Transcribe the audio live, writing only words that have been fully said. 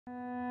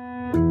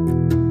The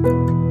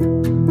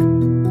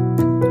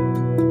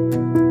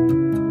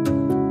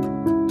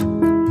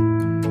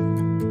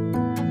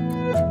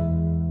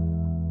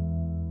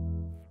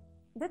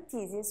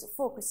thesis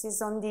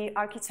focuses on the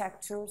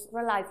architectures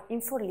realized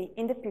in Forlì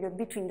in the period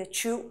between the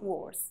two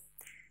wars.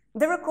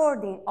 The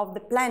recording of the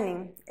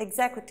planning,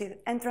 executive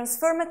and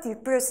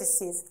transformative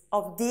processes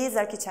of these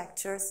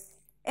architectures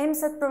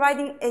aims at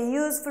providing a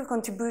useful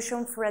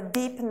contribution for a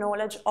deep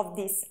knowledge of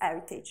this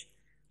heritage,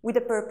 with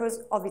the purpose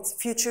of its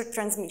future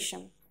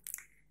transmission.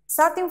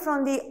 Starting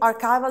from the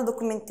archival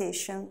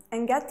documentation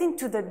and getting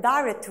to the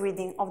direct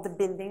reading of the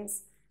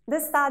buildings, the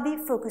study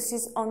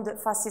focuses on the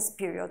Fascist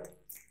period,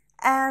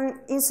 and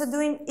in so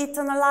doing it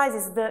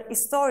analyzes the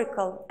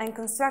historical and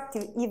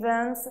constructive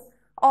events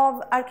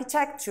of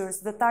architectures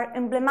that are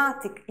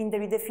emblematic in the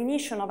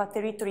redefinition of a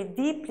territory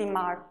deeply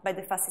marked by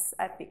the Fascist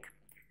epoch: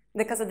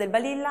 the Casa del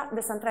Balilla,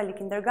 the Santrelli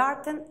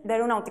Kindergarten, the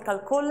Aeronautical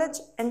College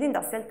and the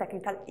Industrial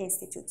Technical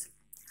Institute.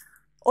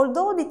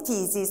 Although the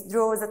thesis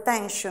draws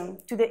attention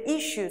to the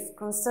issues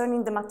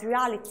concerning the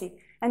materiality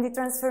and the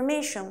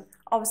transformation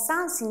of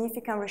some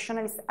significant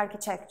rationalist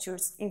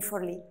architectures in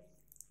Forlì,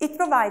 it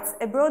provides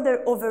a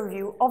broader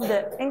overview of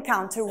the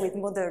encounter with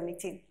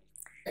modernity.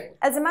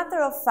 As a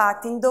matter of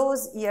fact, in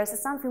those years,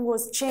 something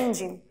was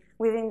changing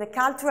within the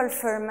cultural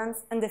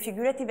ferments and the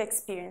figurative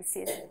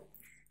experiences.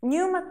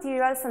 New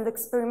materials and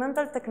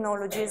experimental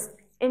technologies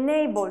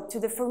enabled to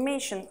the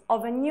formation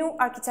of a new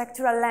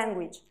architectural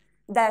language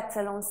that,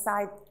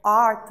 alongside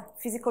art,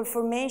 physical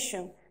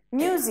formation,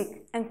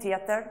 music and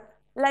theater,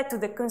 led to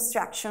the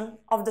construction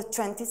of the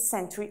 20th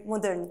century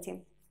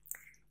modernity.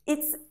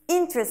 It's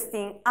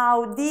interesting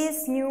how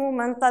this new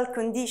mental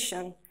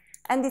condition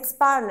and its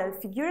parallel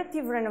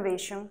figurative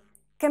renovation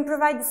can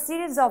provide a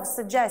series of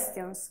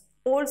suggestions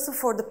also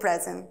for the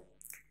present.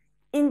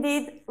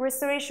 Indeed,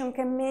 restoration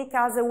can make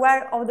us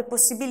aware of the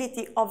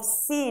possibility of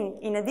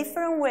seeing in a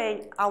different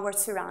way our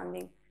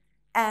surrounding,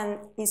 and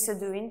in so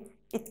doing,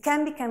 it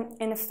can become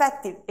an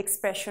effective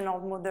expression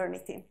of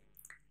modernity.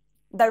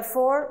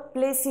 Therefore,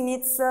 placing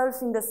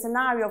itself in the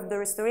scenario of the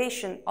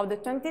restoration of the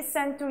 20th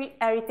century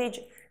heritage,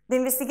 the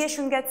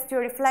investigation gets to a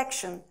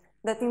reflection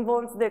that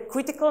involves the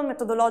critical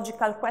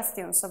methodological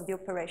questions of the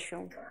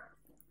operation.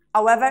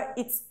 However,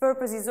 its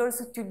purpose is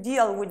also to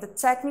deal with the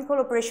technical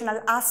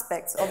operational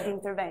aspects of the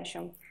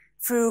intervention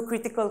through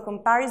critical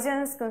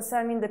comparisons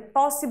concerning the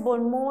possible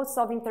modes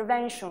of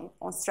intervention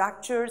on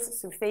structures,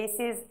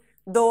 surfaces,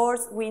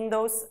 doors,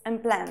 windows,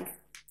 and plans.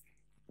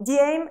 The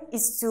aim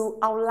is to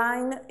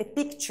outline a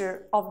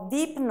picture of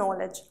deep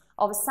knowledge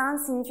of some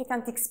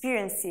significant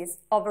experiences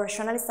of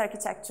rationalist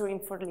architecture in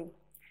Forlì,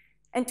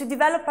 and to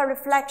develop a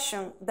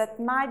reflection that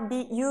might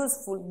be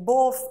useful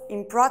both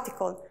in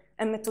practical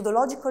and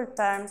methodological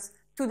terms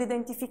to the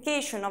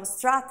identification of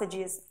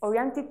strategies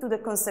oriented to the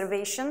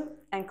conservation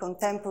and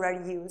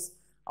contemporary use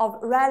of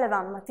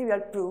relevant material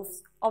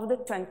proofs of the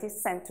 20th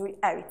century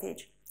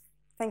heritage.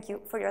 Thank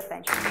you for your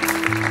attention.